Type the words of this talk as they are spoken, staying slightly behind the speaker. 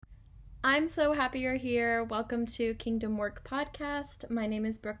I'm so happy you're here. Welcome to Kingdom Work Podcast. My name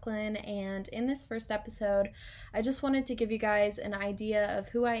is Brooklyn, and in this first episode, I just wanted to give you guys an idea of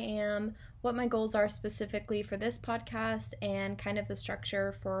who I am, what my goals are specifically for this podcast, and kind of the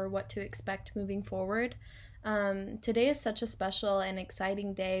structure for what to expect moving forward. Today is such a special and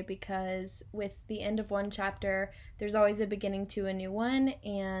exciting day because with the end of one chapter, there's always a beginning to a new one,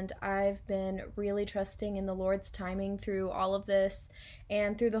 and I've been really trusting in the Lord's timing through all of this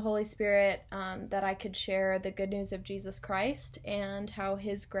and through the Holy Spirit that I could share the good news of Jesus Christ and how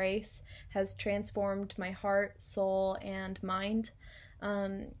His grace has transformed my heart, soul, and mind.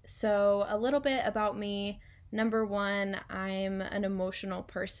 So a little bit about me. Number one, I'm an emotional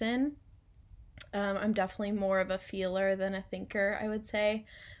person. I'm definitely more of a feeler than a thinker, I would say,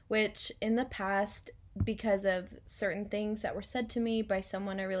 which in the past, because of certain things that were said to me by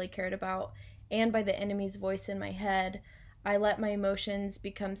someone I really cared about and by the enemy's voice in my head, I let my emotions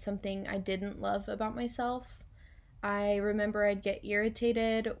become something I didn't love about myself. I remember I'd get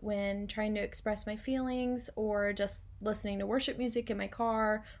irritated when trying to express my feelings or just listening to worship music in my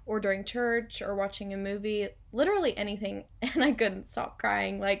car or during church or watching a movie, literally anything, and I couldn't stop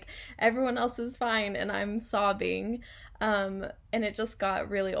crying. Like everyone else is fine and I'm sobbing. And it just got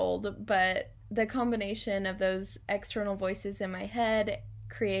really old, but the combination of those external voices in my head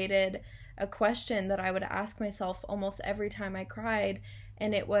created a question that I would ask myself almost every time I cried,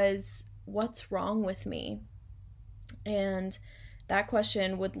 and it was, what's wrong with me? And that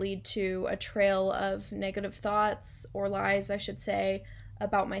question would lead to a trail of negative thoughts or lies, I should say,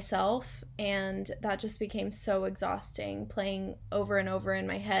 about myself. And that just became so exhausting, playing over and over in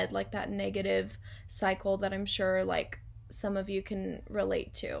my head, like that negative cycle that I'm sure like some of you can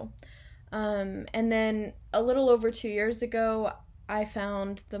relate to. And then a little over 2 years ago, I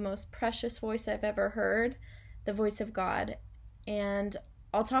found the most precious voice I've ever heard, the voice of God. And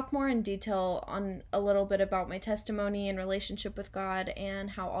I'll talk more in detail on a little bit about my testimony and relationship with God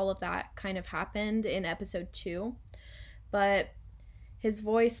and how all of that kind of happened in episode 2. But His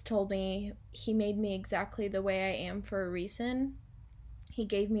voice told me He made me exactly the way I am for a reason. He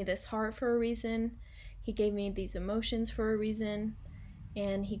gave me this heart for a reason. He gave me these emotions for a reason.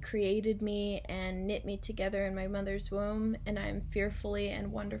 And He created me and knit me together in my mother's womb, and I'm fearfully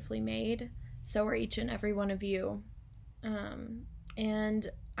and wonderfully made. So are each and every one of you. And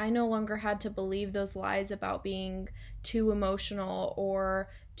I no longer had to believe those lies about being too emotional or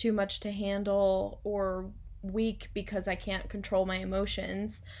too much to handle or weak because I can't control my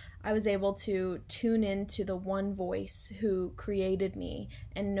emotions. I was able to tune into the one voice who created me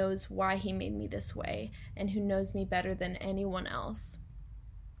and knows why He made me this way and who knows me better than anyone else.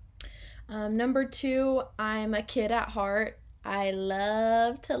 Number 2, I'm a kid at heart. I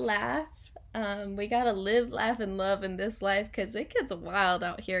love to laugh. We gotta live, laugh, and love in this life because it gets wild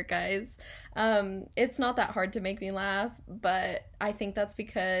out here, guys. It's not that hard to make me laugh, but I think that's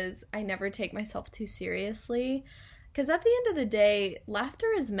because I never take myself too seriously. Because at the end of the day, laughter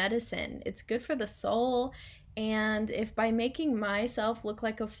is medicine. It's good for the soul. And if by making myself look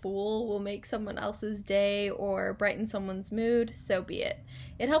like a fool will make someone else's day or brighten someone's mood, so be it.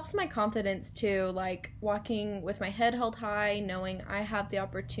 It helps my confidence too, like walking with my head held high, knowing I have the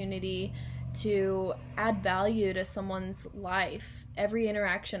opportunity to add value to someone's life, every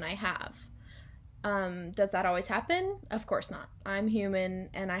interaction I have. Does that always happen? Of course not. I'm human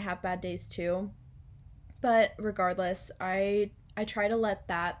and I have bad days too. But regardless, I try to let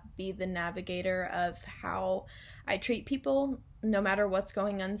that be the navigator of how I treat people, no matter what's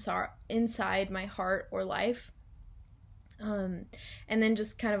going on inside my heart or life. And then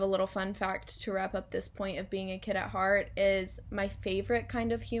just kind of a little fun fact to wrap up this point of being a kid at heart is my favorite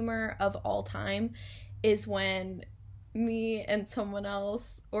kind of humor of all time is when me and someone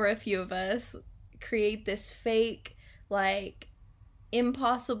else or a few of us create this fake, like,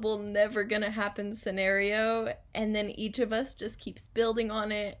 impossible, never gonna happen scenario, and then each of us just keeps building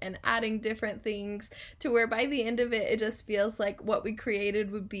on it and adding different things to where by the end of it, it just feels like what we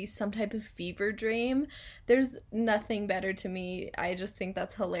created would be some type of fever dream. There's nothing better to me. I just think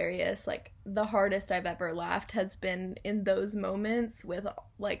that's hilarious. Like, the hardest I've ever laughed has been in those moments with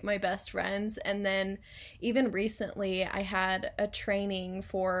like my best friends. And then even recently I had a training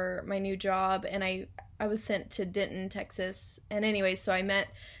for my new job, and I was sent to Denton, Texas. And anyway, so I met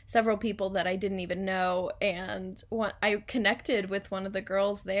several people that I didn't even know. And I connected with one of the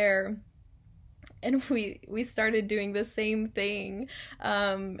girls there. And we started doing the same thing.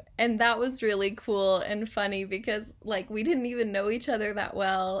 And that was really cool and funny because, like, we didn't even know each other that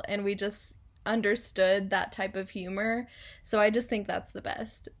well. And we just understood that type of humor. So I just think that's the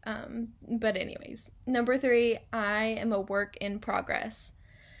best. But anyways, number 3, I am a work in progress.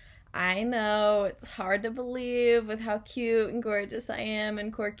 I know it's hard to believe with how cute and gorgeous I am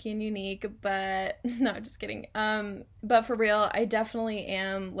and quirky and unique, but no, just kidding. But for real, I definitely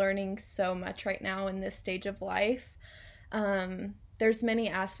am learning so much right now in this stage of life. There's many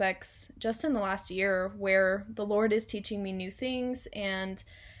aspects just in the last year where the Lord is teaching me new things, and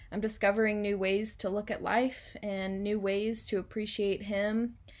I'm discovering new ways to look at life and new ways to appreciate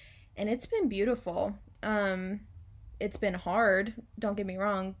Him, and it's been beautiful. It's been hard, don't get me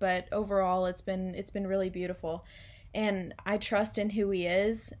wrong, but overall it's been really beautiful. And I trust in who He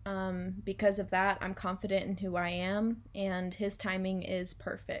is. Because of that, I'm confident in who I am, and His timing is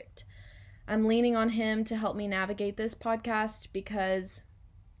perfect. I'm leaning on Him to help me navigate this podcast, because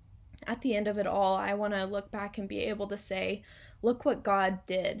at the end of it all, I want to look back and be able to say, look what God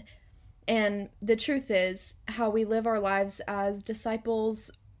did. And the truth is, how we live our lives as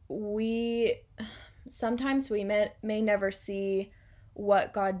disciples, sometimes we may never see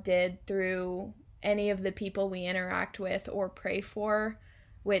what God did through any of the people we interact with or pray for,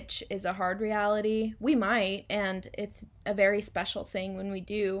 which is a hard reality. We might, and it's a very special thing when we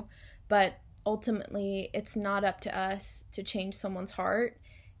do, but ultimately it's not up to us to change someone's heart.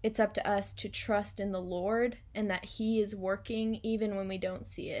 It's up to us to trust in the Lord, and that He is working even when we don't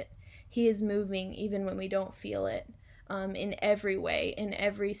see it. He is moving even when we don't feel it, in every way, in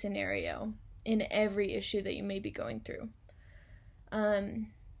every scenario, in every issue that you may be going through.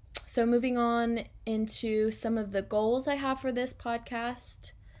 So moving on into some of the goals I have for this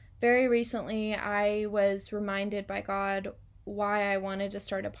podcast. Very recently, I was reminded by God why I wanted to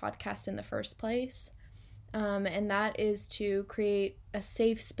start a podcast in the first place. And that is to create a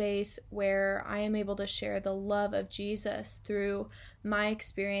safe space where I am able to share the love of Jesus through my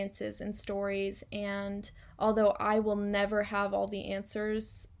experiences and stories. And although I will never have all the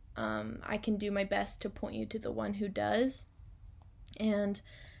answers, I can do my best to point you to the one who does. And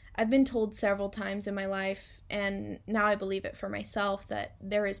I've been told several times in my life, and now I believe it for myself, that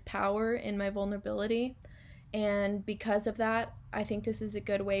there is power in my vulnerability. And because of that, I think this is a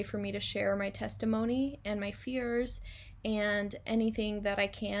good way for me to share my testimony and my fears and anything that I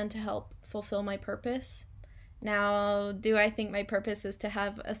can to help fulfill my purpose. Now, do I think my purpose is to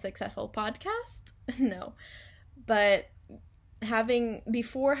have a successful podcast? No. But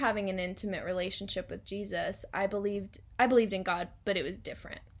before having an intimate relationship with Jesus, I believed in God, but it was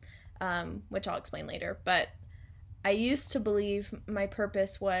different, which I'll explain later. But I used to believe my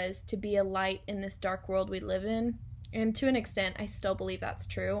purpose was to be a light in this dark world we live in, and to an extent, I still believe that's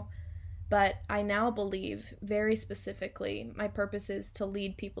true. But I now believe, very specifically, my purpose is to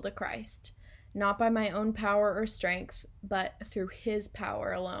lead people to Christ, not by my own power or strength, but through His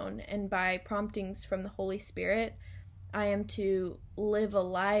power alone, and by promptings from the Holy Spirit. I am to live a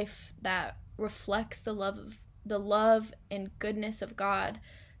life that reflects the love and goodness of God,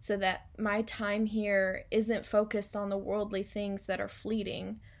 so that my time here isn't focused on the worldly things that are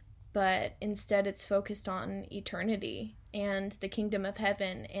fleeting, but instead it's focused on eternity and the kingdom of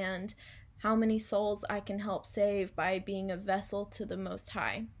heaven, and how many souls I can help save by being a vessel to the Most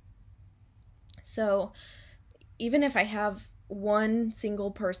High. So even if I have one single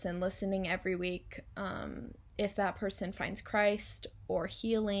person listening every week, if that person finds Christ or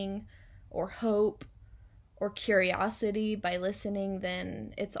healing or hope or curiosity by listening,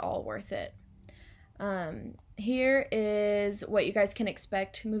 then it's all worth it. Here is what you guys can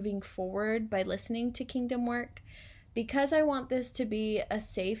expect moving forward by listening to Kingdom Work. Because I want this to be a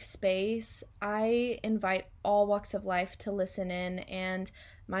safe space, I invite all walks of life to listen in, and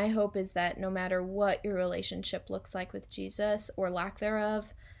my hope is that no matter what your relationship looks like with Jesus or lack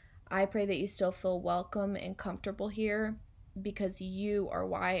thereof, I pray that you still feel welcome and comfortable here, because you are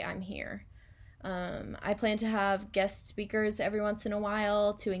why I'm here. I plan to have guest speakers every once in a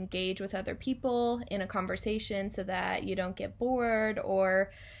while to engage with other people in a conversation, so that you don't get bored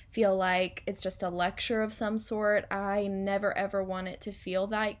or feel like it's just a lecture of some sort. I never ever want it to feel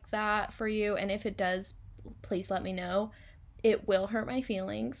like that for you, and if it does, please let me know. It will hurt my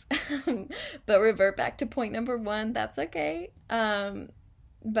feelings, but revert back to point number 1, that's okay.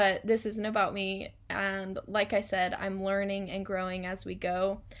 But this isn't about me, and like I said, I'm learning and growing as we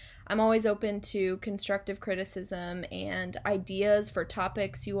go. I'm always open to constructive criticism and ideas for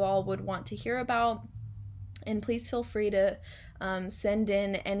topics you all would want to hear about, and please feel free to send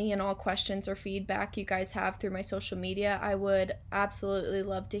in any and all questions or feedback you guys have through my social media. I would absolutely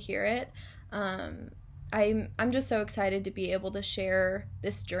love to hear it. I'm just so excited to be able to share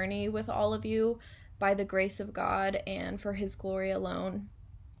this journey with all of you by the grace of God and for His glory alone.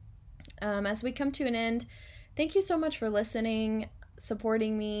 As we come to an end, thank you so much for listening,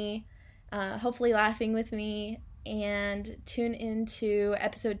 supporting me, hopefully laughing with me. and tune into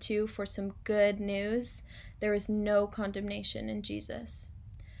episode 2 for some good news. There is no condemnation in Jesus.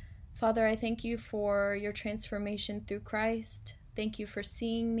 Father, I thank you for your transformation through Christ. Thank you for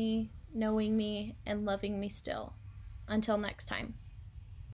seeing me, knowing me, and loving me still. Until next time.